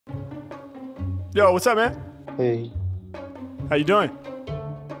Yo, what's up, man? Hey, How you doing?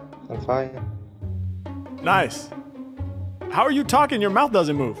 I'm fine. Nice. How are you talking? Your mouth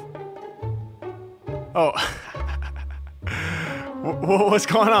doesn't move. Oh. What's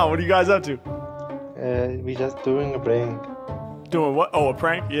going on? What are you guys up to? We just doing a prank. Doing what? Oh, a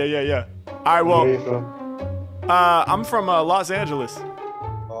prank? Yeah. All right, Where are you well, from? I'm from Los Angeles.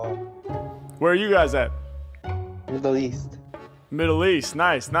 Oh, Where are you guys at? Middle East. Middle East.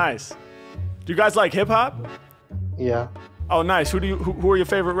 Nice. Do you guys like hip hop? Yeah. Oh, nice. Who are your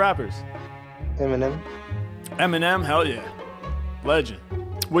favorite rappers? Eminem. Eminem? Hell yeah. Legend.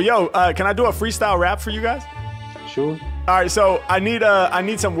 Well, yo, can I do a freestyle rap for you guys? Sure. All right, so I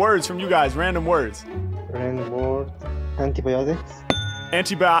need some words from you guys, random words. Random word. Antibiotics.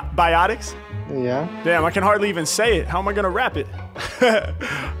 Antibiotics? Yeah. Damn, I can hardly even say it. How am I gonna rap it? All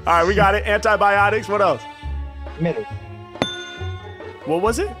right, we got it. Antibiotics. What else? Metal. What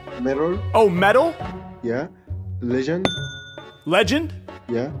was it? Metal. Oh, metal? Yeah. Legend. Legend?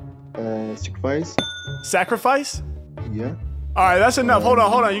 Yeah. Sacrifice. Sacrifice? Yeah. All right, that's enough. Hold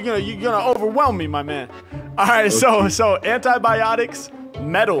on. You're gonna overwhelm me, my man. All right, Okay. so antibiotics,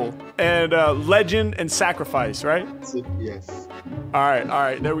 metal, and legend and sacrifice, right? Yes. All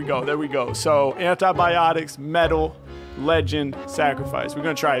right. There we go. So antibiotics, metal, legend, sacrifice. We're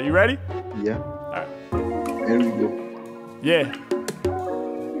gonna try it. You ready? Yeah. All right. Here we go. Yeah.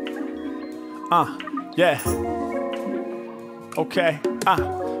 Yeah. Okay.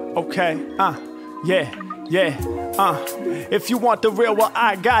 Okay. Yeah. If you want the real, well,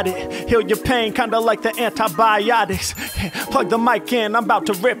 I got it. Heal your pain, kinda like the antibiotics. Plug the mic in, I'm about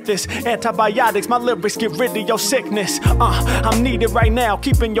to rip this. Antibiotics, my lyrics get rid of your sickness. I'm needed right now,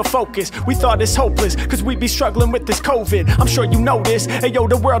 keeping your focus. We thought it's hopeless, cause we be struggling with this COVID. I'm sure you know this. Hey yo,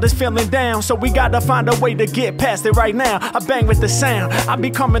 the world is feeling down, so we gotta find a way to get past it right now. I bang with the sound, I be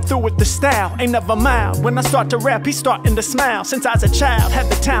coming through with the style. Ain't never mild. When I start to rap, he's starting to smile. Since I was a child, had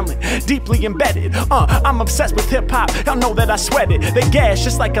the talent deeply embedded. I'm obsessed with hip hop, y'all know that I sweat it. They gas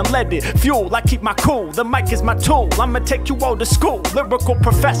just like unleaded fuel, I keep my cool. The mic is my tool, I'ma take you all to school. Lyrical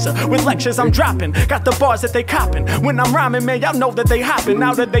professor, with lectures I'm dropping. Got the bars that they copping. When I'm rhyming, man, y'all know that they hopping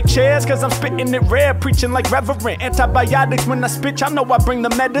out of their chairs, cause I'm spitting it rare, preaching like reverend. Antibiotics when I spit, y'all know I bring the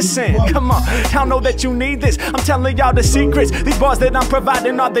medicine. Come on, y'all know that you need this. I'm telling y'all the secrets. These bars that I'm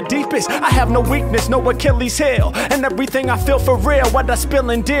providing are the deepest. I have no weakness, no Achilles heel. And everything I feel for real, what I spill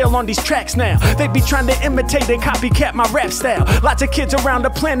and deal on these tracks now. They be trying to imitate and copycat my rap style. Lots of kids around the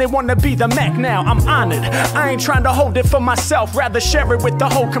planet wanna be the Mac now. I'm honored. I ain't trying to hold it for myself, rather share it with the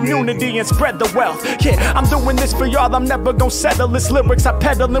whole community and spread the wealth. Yeah, I'm doing this for y'all, I'm never gonna settle. It's lyrics I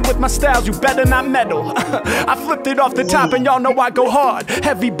peddling with my styles, you better not meddle. I flipped it off the top and y'all know I go hard.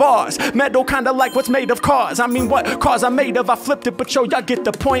 Heavy bars, metal kinda like what's made of cars. I mean, what cars I'm made of, I flipped it, but yo, y'all get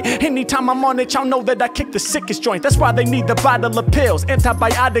the point. Anytime I'm on it, y'all know that I kick the sickest joint. That's why they need the bottle of pills.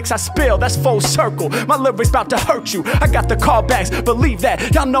 Antibiotics I spill, that's full circle. My lyrics about to hurt you. I got the callbacks, believe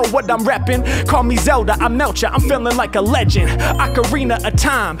that. Y'all know what I'm rapping. Call me Zelda, I melt ya. I'm feeling like a legend. Ocarina of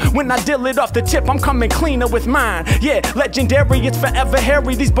time. When I deal it off the tip, I'm coming cleaner with mine. Yeah, legendary, it's forever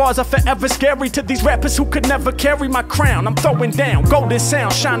hairy. These bars are forever scary to these rappers who could never carry my crown. I'm throwing down golden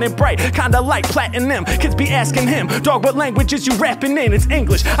sound, shining bright, kinda like platinum. Kids be asking him, dog, what language is you rapping in? It's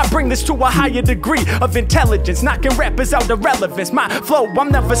English. I bring this to a higher degree of intelligence, knocking rappers out of relevance. My flow, I'm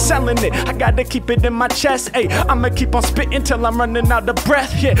never selling it. I gotta keep it in my chest. Hey, I'ma keep on spitting till I'm running out of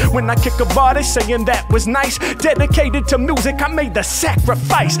breath. Yeah, when I kick a bar, they saying that was nice. Dedicated to music, I made the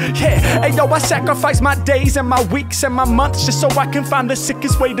sacrifice. Yeah, hey yo, I sacrifice my days and my weeks and my months just so I can find the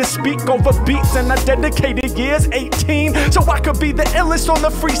sickest way to speak over beats. And I dedicated years, 18, so I could be the illest on the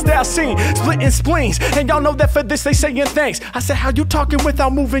freestyle scene. Splitting spleens, and y'all know that for this they saying thanks. I said, how you talking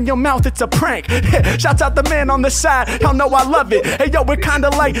without moving your mouth? It's a prank. Yeah, shouts out the man on the side, y'all know I love it. Hey yo, it kinda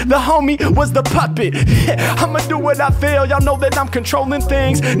like the homie was the puppet. Yeah, I'ma do what I feel, y'all know that I'm controlling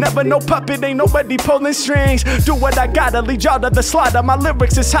things. Never no puppet, ain't nobody pulling strings. Do what I gotta, lead y'all to the slaughter. My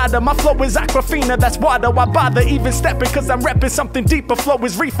lyrics is hotter, my flow is aquafina, that's water. Why bother even stepping, cause I'm rapping something deeper. Flow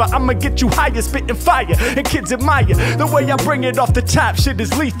is reefer, I'ma get you higher, spitting fire. And kids admire the way I bring it off the top, shit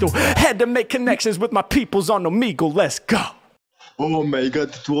is lethal. Had to make connections with my peoples on Omegle, let's go. Oh my god,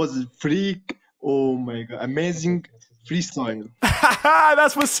 it was a freak. Oh my god, amazing freestyle.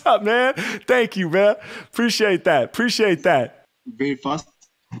 That's what's up, man. Thank you, man. Appreciate that. Very fast,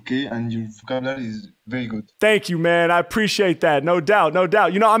 okay, and your vocabulary is very good. Thank you, man. I appreciate that. No doubt.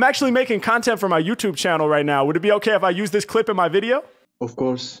 You know, I'm actually making content for my YouTube channel right now. Would it be okay if I use this clip in my video? Of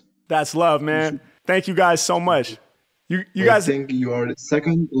course. That's love, man. Thank you guys so much. You I guys. think you are the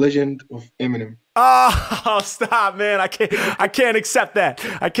second legend of Eminem. Oh, stop, man! I can't accept that.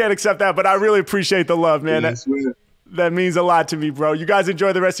 I can't accept that. But I really appreciate the love, man. I swear. That means a lot to me, bro. You guys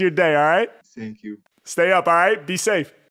enjoy the rest of your day. All right. Thank you. Stay up. All right. Be safe.